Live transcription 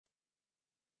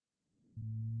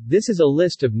This is a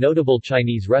list of notable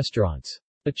Chinese restaurants.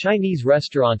 A Chinese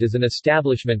restaurant is an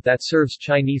establishment that serves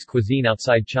Chinese cuisine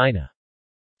outside China.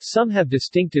 Some have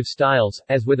distinctive styles,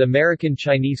 as with American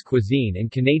Chinese cuisine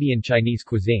and Canadian Chinese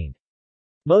cuisine.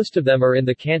 Most of them are in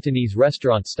the Cantonese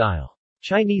restaurant style.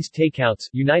 Chinese takeouts,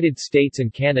 United States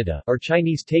and Canada, or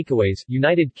Chinese takeaways,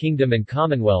 United Kingdom and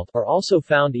Commonwealth, are also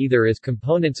found either as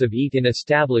components of eat-in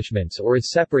establishments or as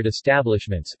separate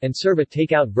establishments, and serve a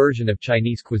takeout version of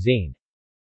Chinese cuisine.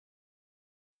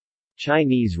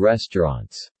 Chinese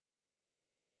restaurants.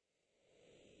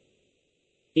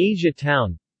 Asia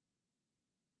Town,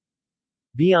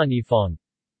 Bianyifang,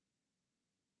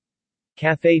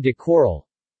 Café de Coral,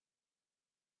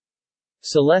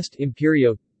 Celeste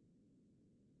Imperio,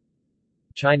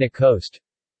 China Coast,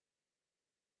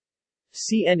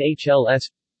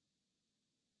 CNHLS,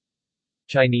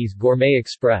 Chinese Gourmet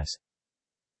Express,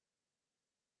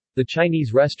 The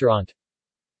Chinese Restaurant,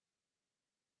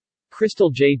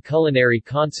 Crystal Jade Culinary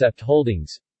Concept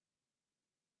Holdings,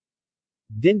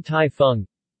 Din Tai Fung,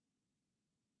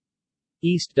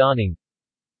 East Dawning,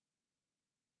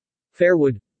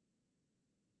 Fairwood,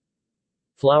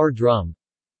 Flower Drum,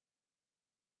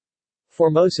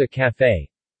 Formosa Café,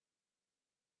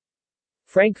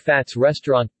 Frank Fat's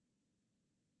Restaurant,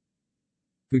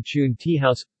 Fuchun Tea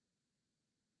House,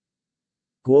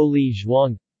 Guoli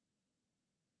Zhuang,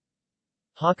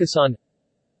 Hakkasan,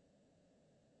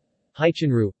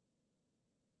 Haichenru,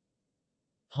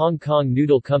 Hong Kong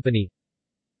Noodle Company,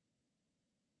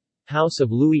 House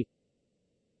of Louis,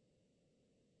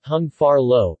 Hung Far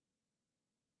Lo,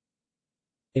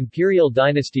 Imperial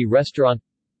Dynasty Restaurant,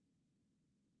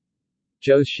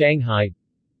 Joe's Shanghai,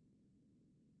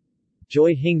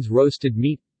 Joy Hing's Roasted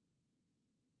Meat,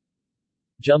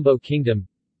 Jumbo Kingdom,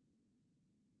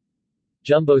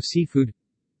 Jumbo Seafood,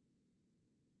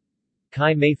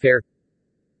 Kai Mayfair,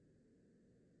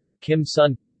 Kim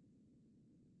Sun,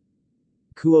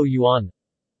 Kuo Yuan,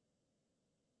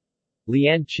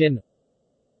 Lian Chin,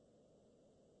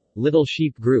 Little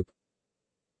Sheep Group,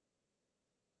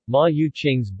 Ma Yu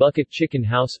Qing's Bucket Chicken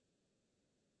House,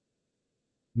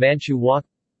 Manchu Wok,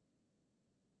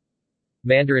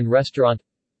 Mandarin Restaurant,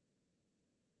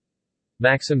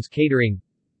 Maxim's Catering,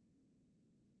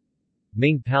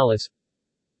 Ming Palace,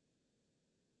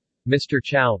 Mr.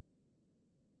 Chow,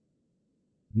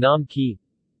 Nam Ki,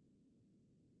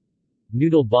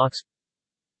 Noodle Box,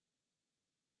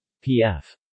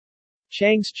 P.F.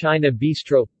 Chang's China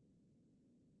Bistro,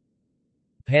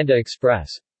 Panda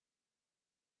Express,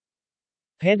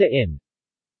 Panda Inn,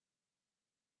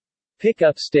 Pick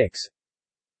Up Sticks,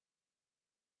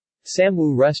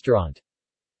 Samwu Restaurant,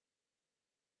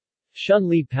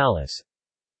 Shunli Palace,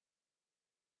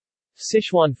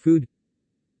 Sichuan Food,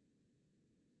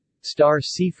 Star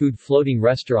Seafood Floating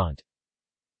Restaurant,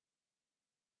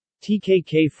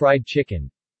 TKK Fried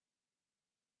Chicken,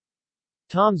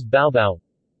 Tom's Bao Bao,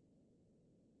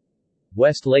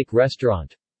 West Lake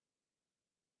Restaurant,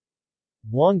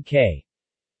 Wang K,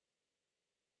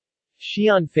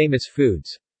 Xi'an Famous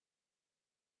Foods,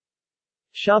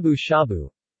 Shabu Shabu,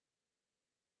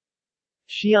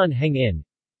 Xi'an Heng Inn,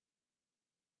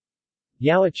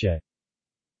 Yaocha,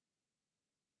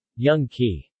 Young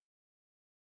Ki.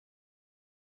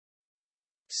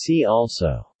 See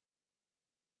also: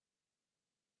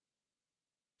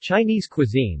 Chinese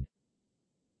cuisine,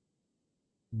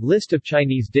 List of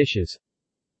Chinese dishes,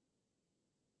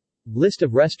 List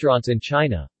of restaurants in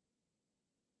China,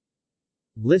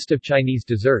 List of Chinese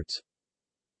desserts,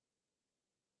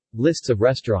 Lists of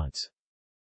restaurants.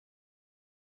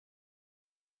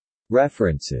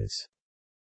 References.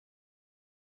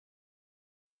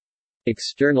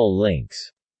 External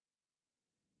links.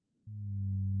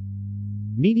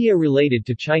 Media related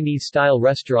to Chinese-style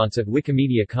restaurants at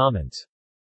Wikimedia Commons.